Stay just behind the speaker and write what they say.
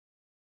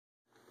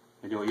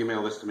And you'll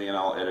email this to me and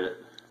I'll edit it.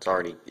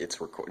 It's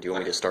recorded. Do you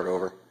want me to start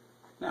over?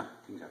 No,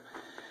 you can go.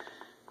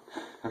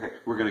 Okay,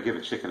 we're going to give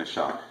a chicken a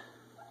shot.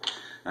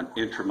 An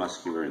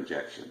intramuscular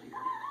injection here.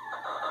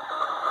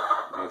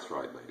 That's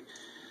right, lady.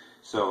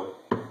 So,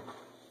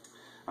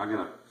 I'm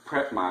going to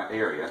prep my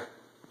area.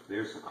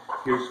 Here's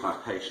my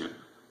patient.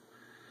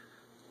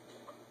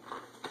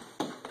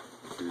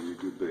 You're a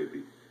good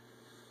baby.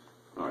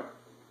 Alright.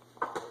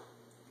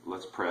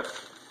 Let's prep.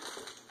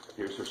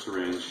 Here's her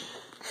syringe.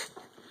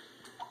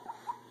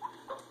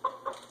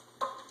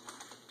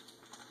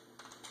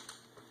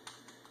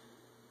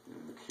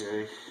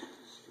 Okay,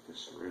 let's get the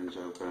syringe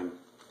open.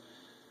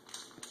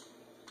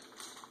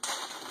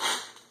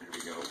 There we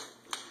go.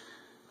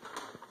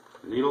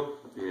 The needle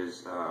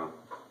is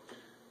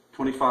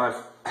 25.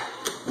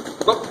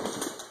 Oh.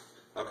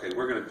 Okay,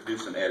 we're going to do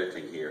some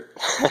editing here.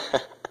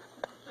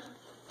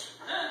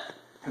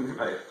 Come here,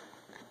 baby.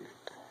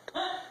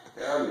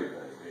 Come here,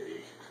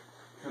 baby.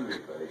 Come here,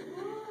 baby.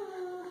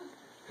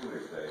 Come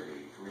here,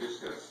 baby. We're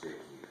just going to stick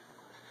you.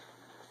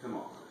 Come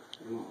on.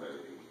 Come on,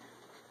 baby.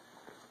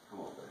 Come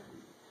on, baby.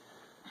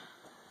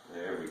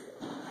 There we go.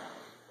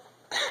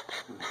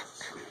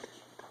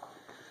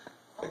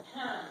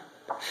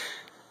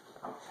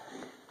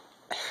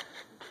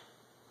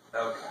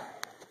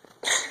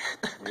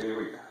 Okay. Here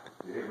we go.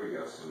 Here we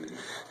go, sweetie.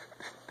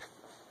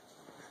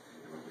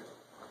 Here we go.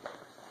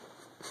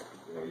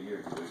 Yeah, you're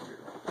a good girl.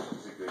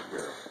 She's a good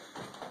girl.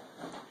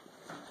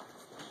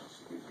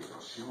 She's a good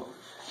girl.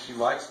 She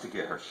likes to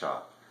get her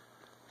shot.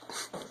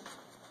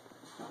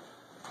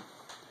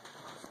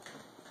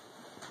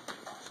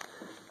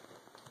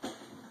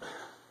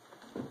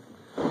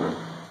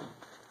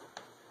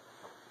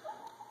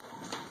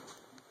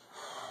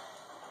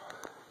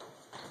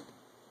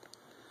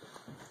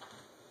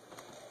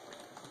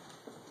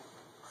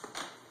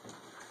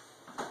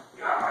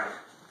 God.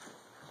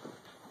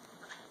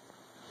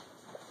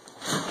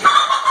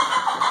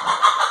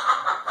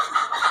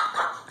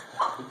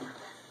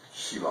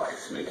 She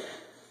likes me.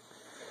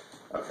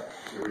 Okay,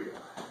 here we go.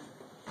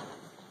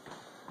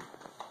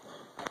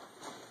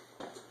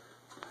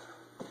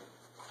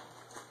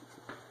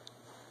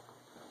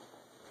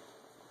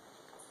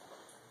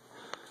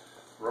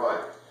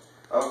 Right.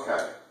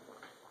 Okay.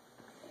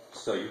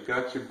 So you've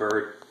got your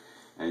bird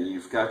and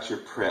you've got your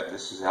prep.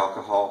 This is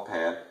alcohol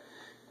pad.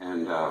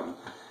 And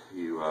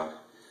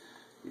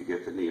you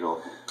get the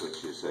needle,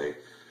 which is a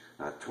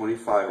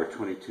 25 or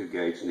 22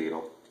 gauge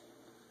needle,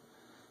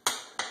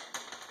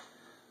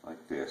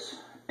 like this.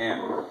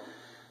 And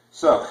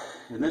so,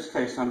 in this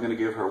case, I'm going to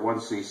give her 1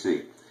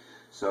 cc.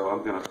 So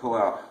I'm going to pull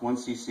out 1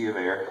 cc of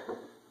air.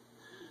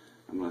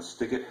 I'm going to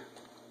stick it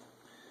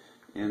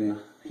in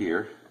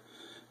here.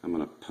 I'm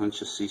going to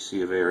punch a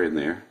cc of air in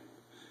there,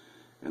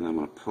 and I'm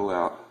going to pull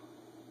out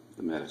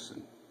the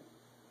medicine.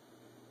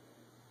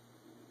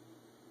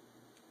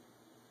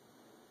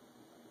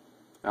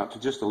 Out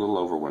to just a little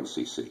over 1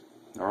 cc.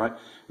 All right,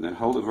 and then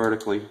hold it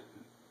vertically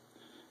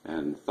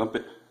and thump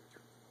it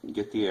and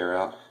get the air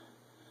out,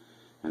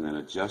 and then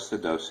adjust the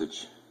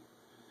dosage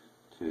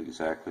to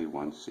exactly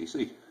 1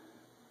 cc.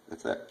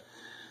 That's that.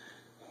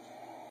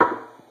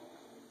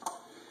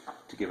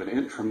 To give an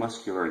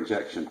intramuscular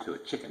injection to a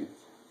chicken,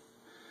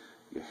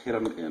 you hit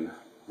them in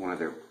one of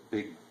their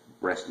big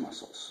breast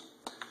muscles,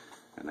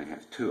 and they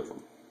have 2 of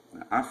them.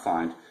 Now, I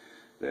find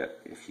that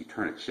if you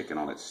turn a chicken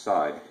on its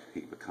side,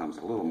 he becomes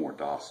a little more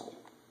docile.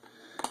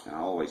 And I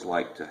always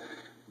like to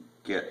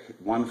get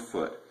 1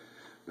 foot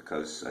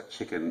because a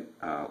chicken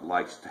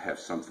likes to have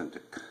something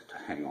to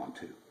hang on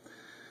to.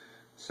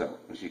 So,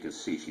 as you can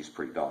see, she's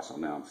pretty docile.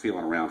 Now, I'm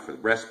feeling around for the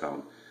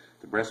breastbone.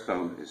 The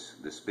breastbone is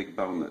this big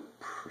bone that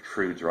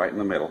protrudes right in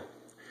the middle,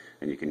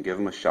 and you can give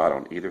them a shot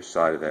on either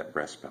side of that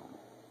breastbone.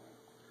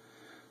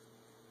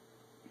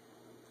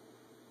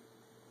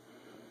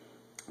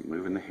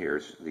 Moving the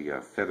hairs,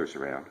 the feathers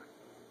around.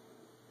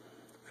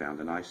 Found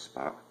a nice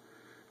spot.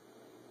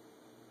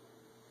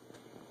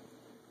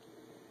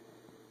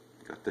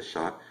 Got the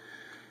shot,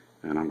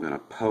 and I'm going to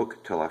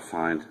poke till I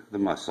find the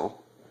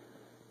muscle,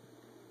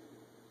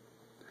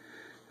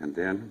 and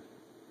then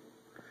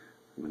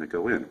I'm going to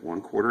go in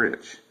 1/4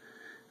 inch.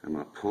 I'm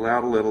going to pull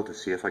out a little to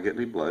see if I get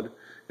any blood.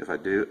 If I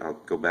do, I'll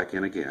go back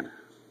in again.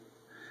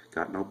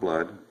 Got no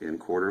blood, in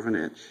 1/4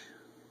 inch.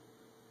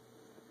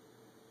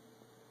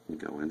 And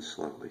go in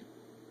slowly,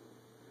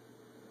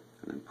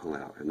 and then pull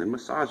out, and then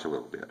massage a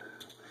little bit.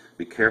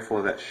 Be careful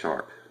of that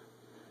sharp.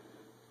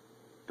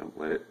 Don't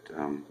let it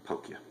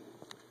poke you.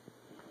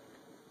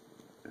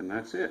 And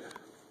that's it.